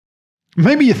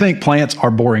Maybe you think plants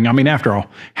are boring. I mean, after all,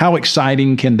 how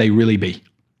exciting can they really be?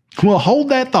 Well, hold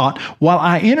that thought while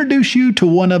I introduce you to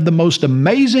one of the most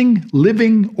amazing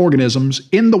living organisms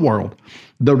in the world,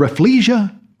 the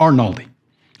Rafflesia arnoldi,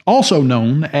 also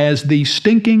known as the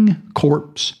stinking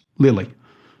corpse lily.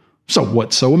 So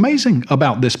what's so amazing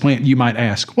about this plant, you might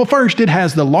ask? Well, first, it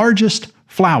has the largest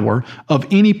flower of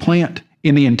any plant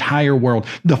in the entire world.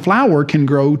 The flower can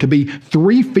grow to be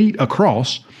 3 feet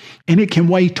across, and it can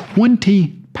weigh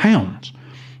 20 pounds.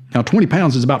 Now, 20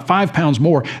 pounds is about 5 pounds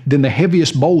more than the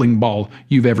heaviest bowling ball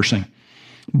you've ever seen.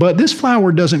 But this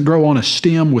flower doesn't grow on a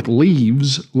stem with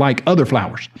leaves like other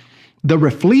flowers. The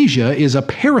Rafflesia is a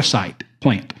parasite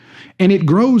plant, and it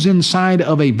grows inside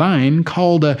of a vine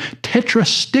called a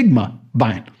tetrastigma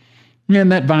vine.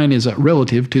 And that vine is a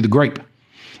relative to the grape.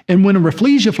 And when a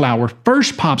Rafflesia flower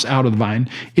first pops out of the vine,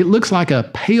 it looks like a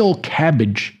pale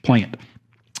cabbage plant.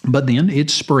 But then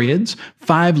it spreads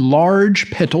 5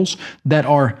 large petals that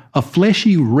are a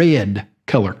fleshy red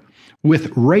color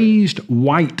with raised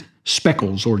white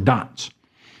speckles or dots.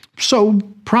 So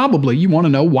probably you want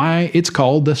to know why it's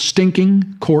called the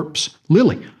stinking corpse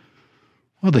lily.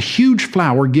 Well, the huge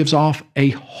flower gives off a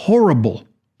horrible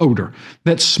odor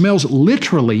that smells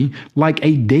literally like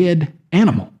a dead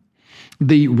animal.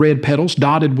 The red petals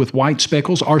dotted with white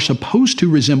speckles are supposed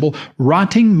to resemble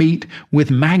rotting meat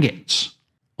with maggots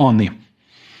on them.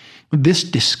 This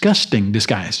disgusting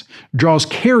disguise draws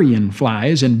carrion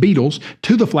flies and beetles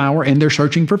to the flower, and they're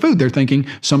searching for food. They're thinking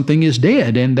something is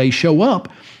dead, and they show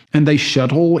up and they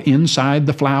shuttle inside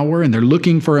the flower and they're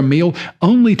looking for a meal,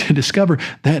 only to discover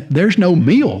that there's no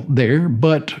meal there.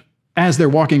 But as they're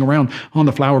walking around on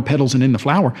the flower petals and in the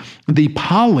flower, the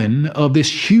pollen of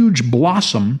this huge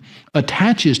blossom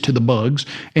attaches to the bugs,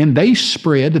 and they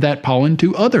spread that pollen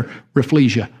to other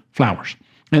Rafflesia flowers.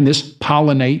 And this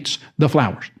pollinates the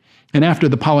flowers. And after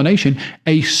the pollination,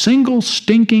 a single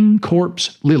stinking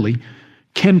corpse lily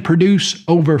can produce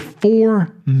over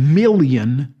 4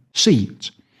 million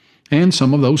seeds. And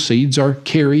some of those seeds are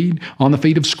carried on the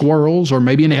feet of squirrels or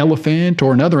maybe an elephant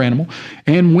or another animal.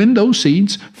 And when those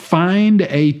seeds find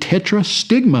a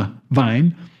tetrastigma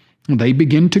vine, they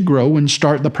begin to grow and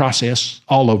start the process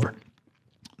all over.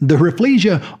 The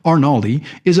Rafflesia arnoldi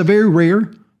is a very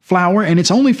rare flower, and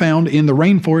it's only found in the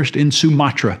rainforest in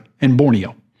Sumatra and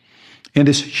Borneo. And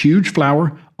this huge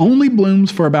flower only blooms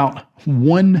for about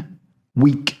 1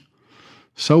 week.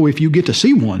 So if you get to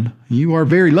see one, you are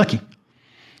very lucky.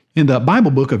 In the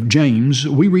Bible book of James,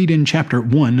 we read in chapter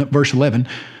 1, verse 11,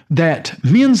 that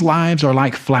men's lives are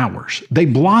like flowers. They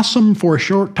blossom for a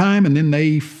short time and then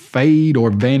they fade or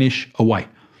vanish away,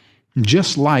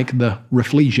 just like the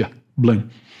Rafflesia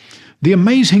bloom. The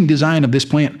amazing design of this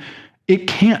plant, it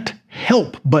can't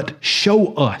help but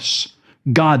show us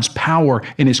God's power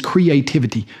and His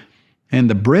creativity. And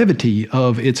the brevity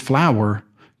of its flower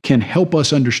can help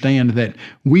us understand that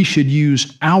we should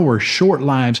use our short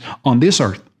lives on this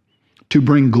earth to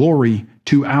bring glory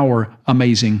to our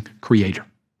amazing Creator.